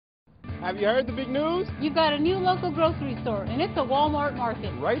Have you heard the big news? You've got a new local grocery store, and it's a Walmart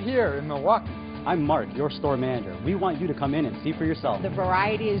Market. Right here in Milwaukee. I'm Mark, your store manager. We want you to come in and see for yourself. The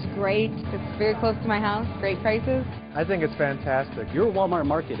variety is great. It's very close to my house. Great prices. I think it's fantastic. Your Walmart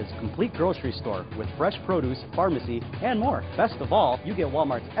Market is a complete grocery store with fresh produce, pharmacy, and more. Best of all, you get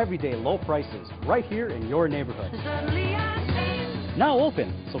Walmart's everyday low prices right here in your neighborhood. Now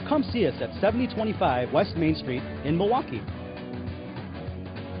open, so come see us at 7025 West Main Street in Milwaukee.